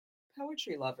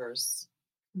Poetry lovers,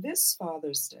 this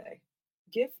Father's Day,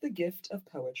 give the gift of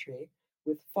poetry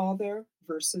with Father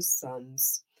versus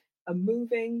Sons, a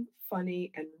moving,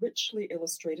 funny, and richly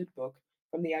illustrated book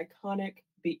from the iconic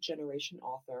Beat Generation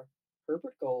author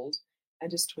Herbert Gold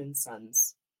and his twin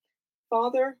sons.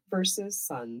 Father versus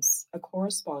Sons, a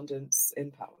correspondence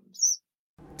in poems.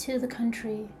 To the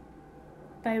Country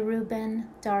by Ruben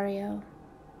Dario.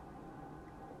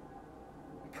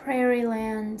 Prairie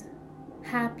land,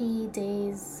 happy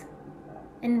days.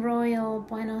 In royal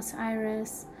Buenos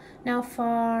Aires, now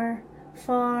far,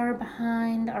 far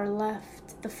behind are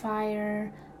left the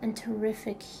fire and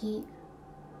terrific heat.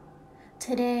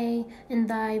 Today, in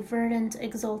thy verdant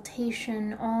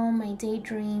exaltation, all my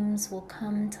daydreams will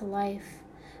come to life,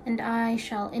 and I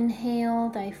shall inhale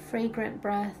thy fragrant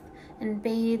breath and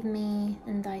bathe me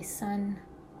in thy sun.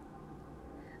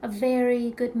 A very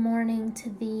good morning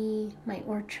to thee, my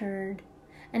orchard,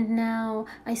 and now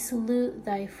I salute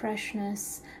thy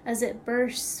freshness as it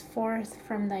bursts forth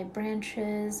from thy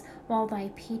branches while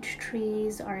thy peach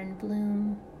trees are in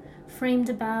bloom. Framed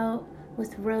about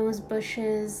with rose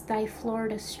bushes, thy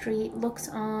Florida street looks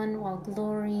on while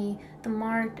glory, the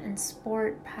mart and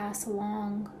sport pass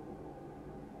along.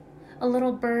 A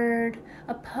little bird,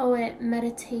 a poet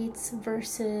meditates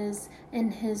verses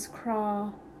in his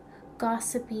craw.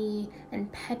 Gossipy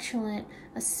and petulant,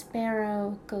 a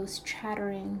sparrow goes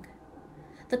chattering.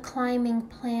 The climbing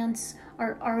plants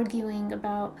are arguing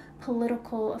about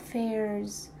political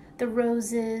affairs. The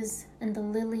roses and the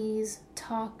lilies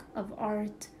talk of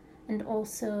art and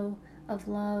also of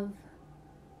love.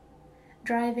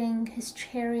 Driving his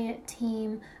chariot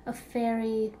team of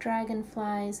fairy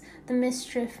dragonflies, the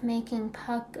mischief-making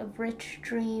puck of rich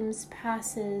dreams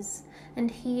passes,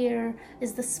 and here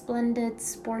is the splendid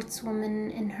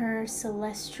sportswoman in her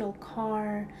celestial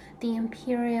car, the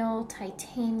imperial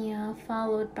Titania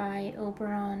followed by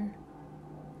Oberon.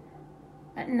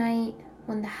 At night,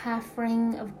 when the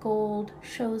half-ring of gold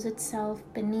shows itself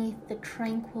beneath the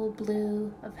tranquil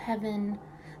blue of heaven,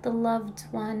 the loved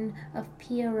one of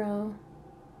Pierrot,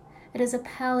 it is a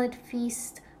pallid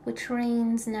feast which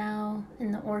reigns now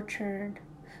in the orchard,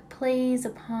 plays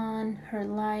upon her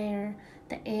lyre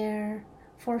the air,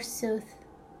 forsooth,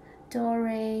 do,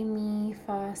 re, mi,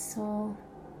 fa, sol.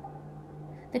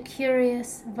 The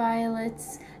curious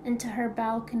violets into her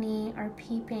balcony are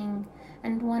peeping,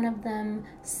 and one of them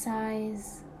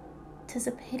sighs. 'Tis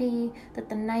a pity that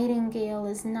the nightingale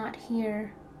is not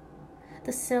here.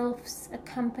 The sylphs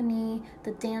accompany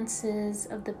the dances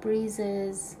of the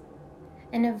breezes.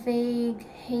 In a vague,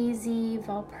 hazy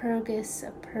Walpurgis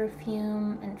of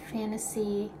perfume and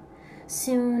fantasy,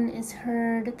 soon is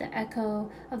heard the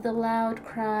echo of the loud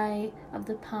cry of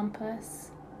the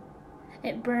pampas.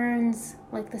 It burns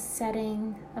like the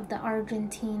setting of the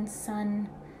Argentine sun,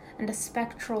 and a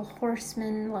spectral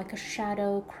horseman like a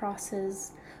shadow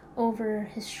crosses. Over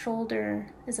his shoulder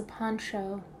is a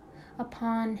poncho,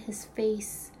 upon his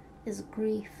face is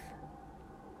grief.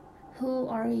 Who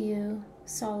are you,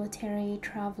 solitary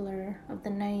traveler of the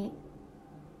night?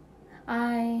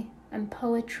 I am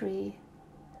poetry,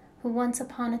 who once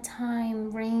upon a time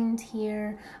reigned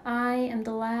here. I am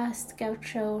the last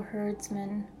gaucho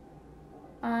herdsman.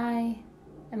 I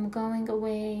am going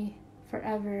away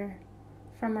forever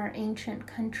from our ancient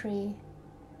country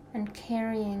and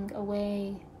carrying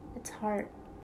away its heart.